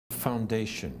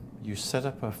foundation. You set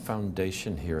up a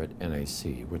foundation here at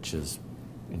NAC, which is,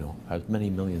 you know, has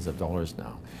many millions of dollars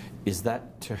now. Is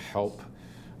that to help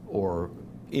or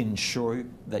ensure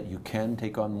that you can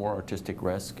take on more artistic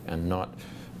risk and not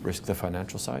risk the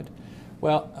financial side?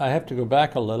 Well, I have to go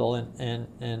back a little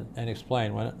and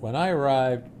explain. When I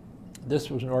arrived, this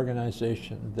was an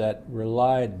organization that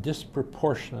relied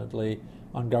disproportionately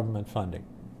on government funding,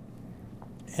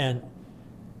 and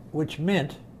which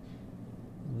meant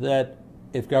that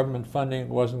if government funding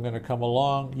wasn't going to come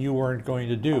along, you weren't going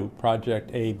to do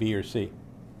project A, B, or C.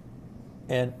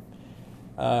 And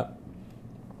the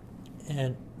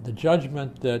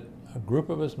judgment that a group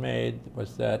of us made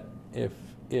was that if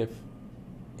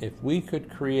we could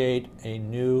create a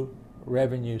new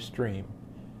revenue stream,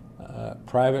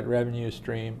 private revenue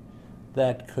stream,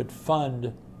 that could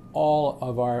fund all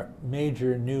of our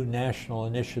major new national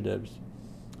initiatives,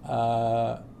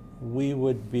 we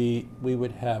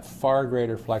would have far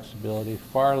greater flexibility,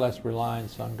 far less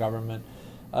reliance on government,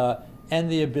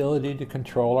 and the ability to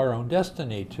control our own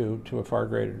destiny to a far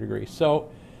greater degree. So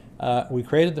we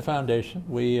created the foundation.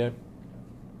 We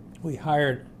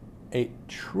hired a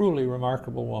truly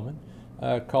remarkable woman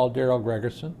called Daryl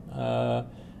Gregerson,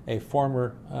 a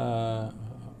former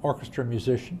orchestra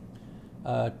musician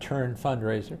turned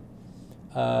fundraiser,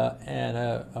 and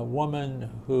a woman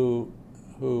who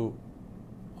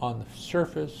on the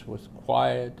surface was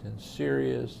quiet and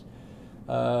serious,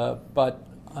 but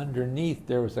underneath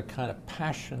there was a kind of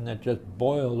passion that just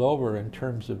boiled over in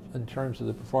terms of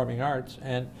the performing arts,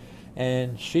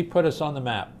 and she put us on the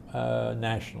map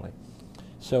nationally.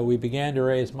 So we began to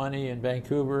raise money in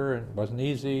Vancouver, and it wasn't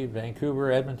easy.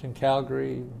 Vancouver, Edmonton,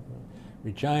 Calgary,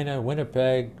 Regina,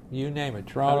 Winnipeg, you name it,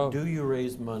 Toronto. How do you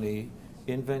raise money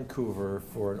in Vancouver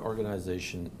for an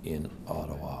organization in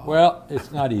Ottawa? Well,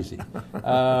 it's not easy.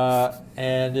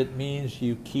 And it means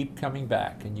you keep coming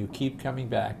back, and you keep coming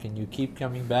back, and you keep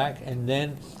coming back, and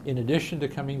then in addition to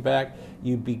coming back,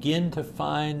 you begin to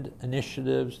find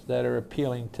initiatives that are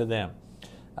appealing to them.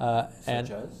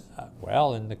 Such as?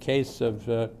 Well, in the case of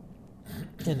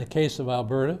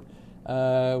Alberta,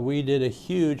 we did a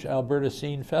huge Alberta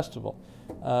Scene Festival.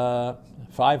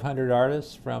 500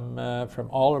 artists from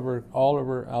all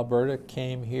over Alberta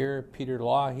came here. Peter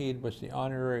Lougheed was the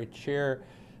honorary chair.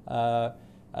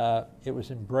 It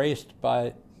was embraced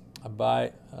by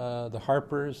the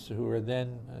Harpers, who were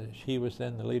then he was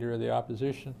then the leader of the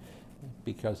opposition,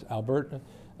 because Alberta.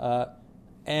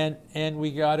 And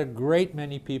we got a great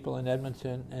many people in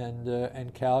Edmonton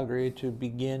and Calgary to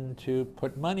begin to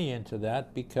put money into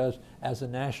that, because as a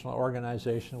national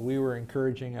organization we were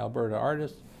encouraging Alberta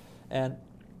artists. And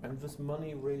this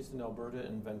money raised in Alberta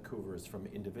and Vancouver is from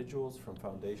individuals, from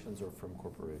foundations, or from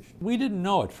corporations? We didn't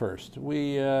know at first.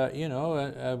 We,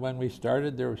 when we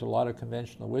started, there was a lot of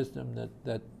conventional wisdom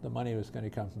that the money was going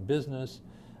to come from business.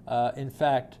 In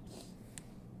fact,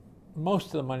 most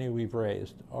of the money we've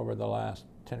raised over the last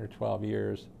 10 or 12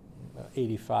 years,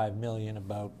 85 million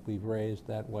about we've raised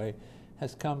that way,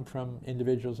 has come from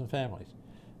individuals and families.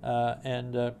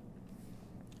 And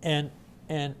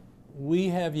we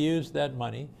have used that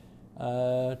money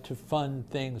to fund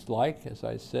things like, as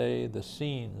I say, the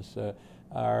scenes,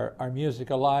 our Music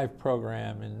Alive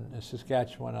program in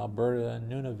Saskatchewan, Alberta,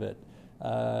 and Nunavut.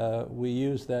 We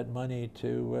use that money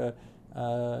to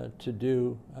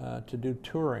do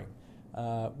touring.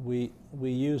 We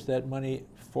use that money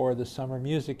for the Summer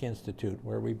Music Institute,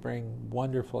 where we bring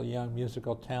wonderful young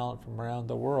musical talent from around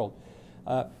the world.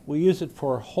 We use it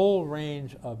for a whole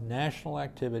range of national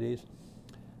activities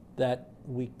that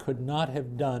we could not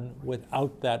have done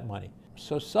without that money.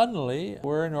 So suddenly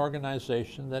we're an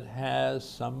organization that has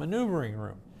some maneuvering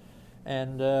room.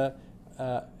 And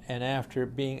after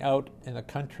being out in the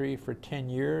country for 10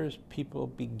 years, people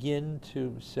begin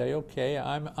to say, okay,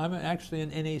 I'm actually an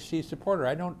NAC supporter.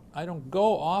 I don't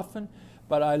go often,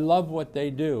 but I love what they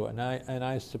do, and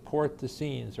I support the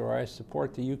scenes, or I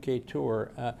support the UK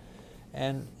tour,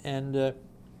 and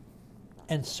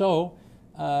so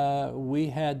we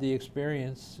had the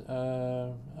experience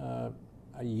a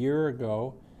year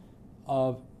ago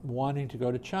of wanting to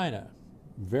go to China.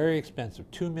 Very expensive,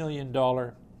 $2 million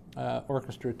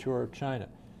orchestra tour of China.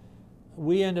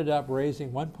 We ended up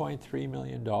raising $1.3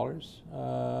 million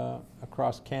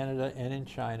across Canada and in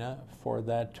China for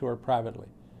that tour privately.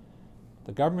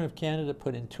 The government of Canada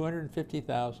put in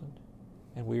 $250,000,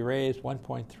 and we raised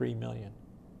 $1.3 million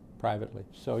privately.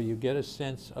 So you get a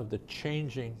sense of the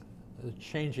changing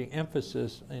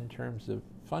emphasis in terms of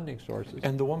funding sources.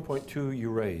 And the 1.2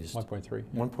 you raised? 1.3.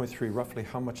 1.3, roughly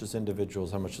how much is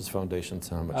individuals, how much is foundations,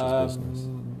 how much is business?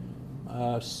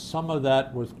 Some of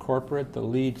that was corporate. The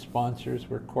lead sponsors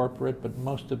were corporate, but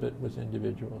most of it was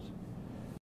individuals.